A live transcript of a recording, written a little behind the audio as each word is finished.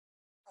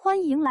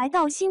欢迎来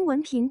到新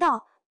闻频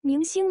道，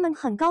明星们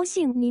很高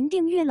兴您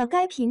订阅了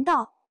该频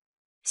道。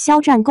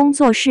肖战工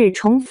作室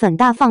宠粉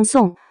大放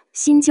送，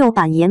新旧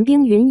版言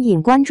冰云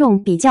引观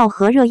众比较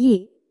和热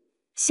议。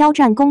肖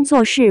战工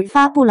作室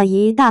发布了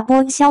一大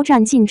波肖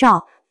战近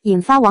照，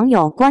引发网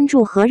友关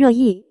注和热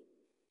议。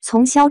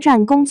从肖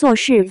战工作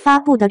室发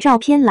布的照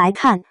片来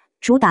看，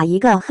主打一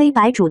个黑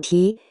白主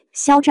题，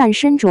肖战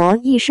身着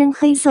一身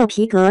黑色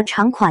皮革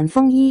长款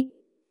风衣，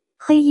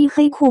黑衣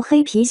黑裤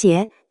黑皮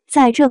鞋。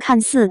在这看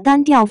似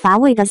单调乏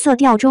味的色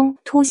调中，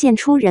凸显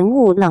出人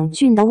物冷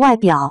峻的外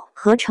表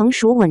和成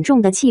熟稳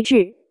重的气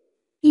质。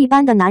一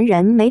般的男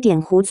人没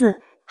点胡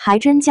子，还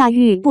真驾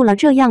驭不了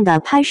这样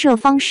的拍摄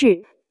方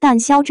式。但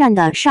肖战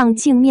的上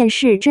镜面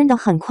是真的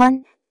很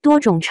宽，多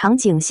种场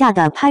景下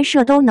的拍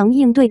摄都能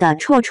应对的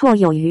绰绰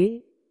有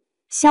余。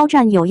肖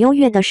战有优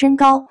越的身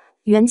高，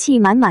元气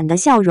满满的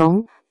笑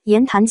容，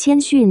言谈谦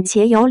逊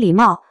且有礼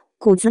貌，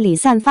骨子里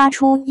散发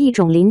出一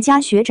种邻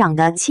家学长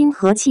的亲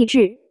和气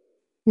质。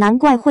难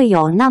怪会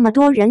有那么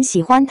多人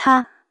喜欢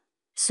他。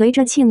随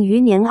着《庆余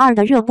年2》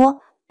的热播，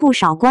不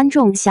少观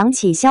众想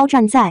起肖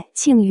战在《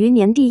庆余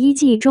年》第1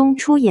季中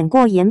出演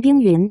过严冰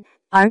云，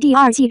而第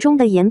2季中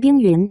的严冰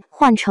云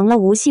换成了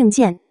吴信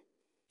健。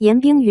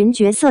严冰云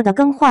角色的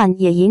更换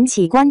也引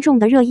起观众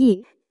的热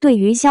议。对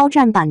于肖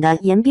战版的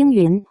严冰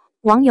云，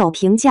网友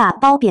评价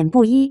褒贬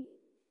不一。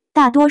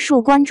大多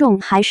数观众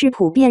还是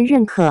普遍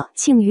认可《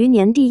庆余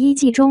年》第1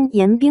季中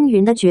严冰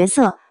云的角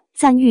色，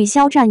赞誉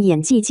肖战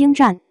演技精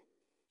湛。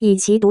以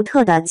其独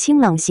特的清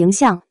冷形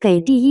象给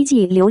第1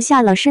季留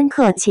下了深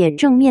刻且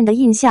正面的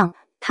印象。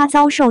他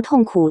遭受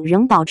痛苦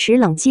仍保持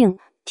冷静，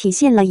体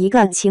现了一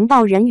个情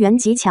报人员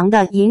极强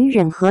的隐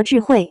忍和智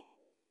慧。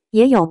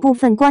也有部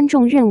分观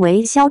众认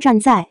为，肖战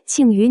在《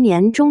庆余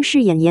年》中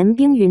饰演严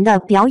冰云的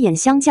表演，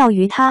相较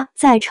于他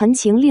在《陈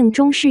情令》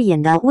中饰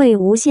演的魏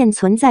无羡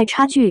存在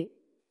差距，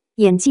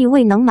演技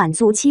未能满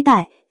足期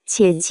待，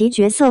且其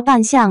角色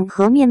扮相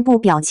和面部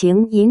表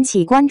情引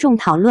起观众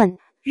讨论。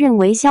认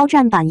为肖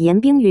战版严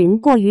冰云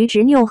过于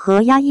执拗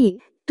和压抑，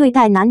对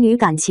待男女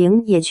感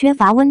情也缺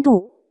乏温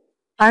度。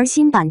而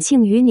新版《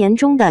庆余年》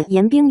中的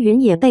严冰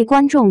云也被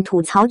观众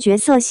吐槽角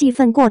色戏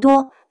份过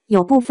多，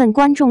有部分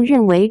观众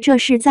认为这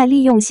是在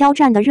利用肖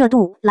战的热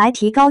度来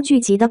提高剧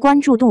集的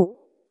关注度。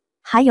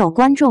还有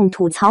观众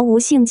吐槽吴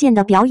信健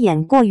的表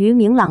演过于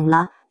明朗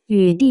了，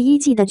与第1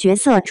季的角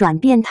色转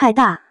变太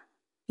大，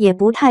也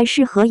不太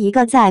适合一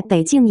个在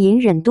北京隐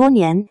忍多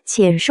年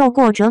且受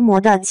过折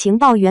磨的情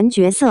报员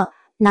角色。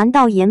难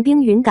道严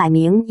冰云改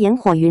名严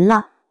火云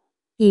了？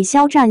以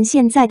肖战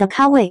现在的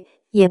咖位，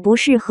也不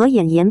适合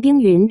演严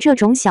冰云这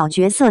种小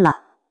角色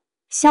了。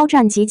肖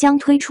战即将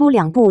推出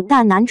2部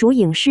大男主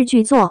影视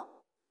剧作，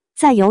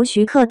在由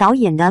徐克导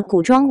演的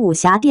古装武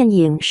侠电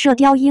影《射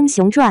雕英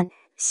雄传》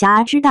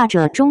侠之大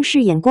者中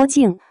饰演郭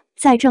靖，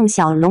在郑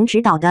晓龙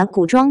执导的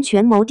古装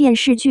权谋电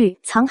视剧《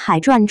藏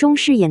海传》中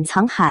饰演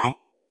藏海。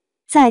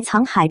在《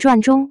藏海传》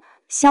中，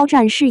肖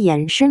战饰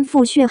演身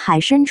负血海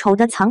深仇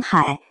的藏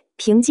海。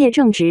凭借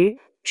正直、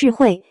智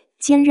慧、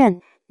坚韧、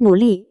努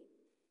力，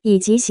以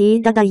及习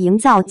得的营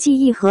造技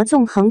艺和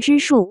纵横之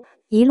术，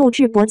一路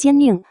智搏坚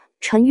定、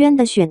沉冤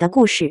的血的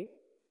故事。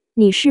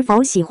你是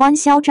否喜欢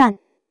肖战？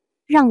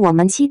让我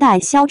们期待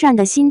肖战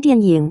的新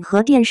电影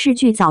和电视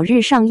剧早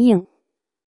日上映。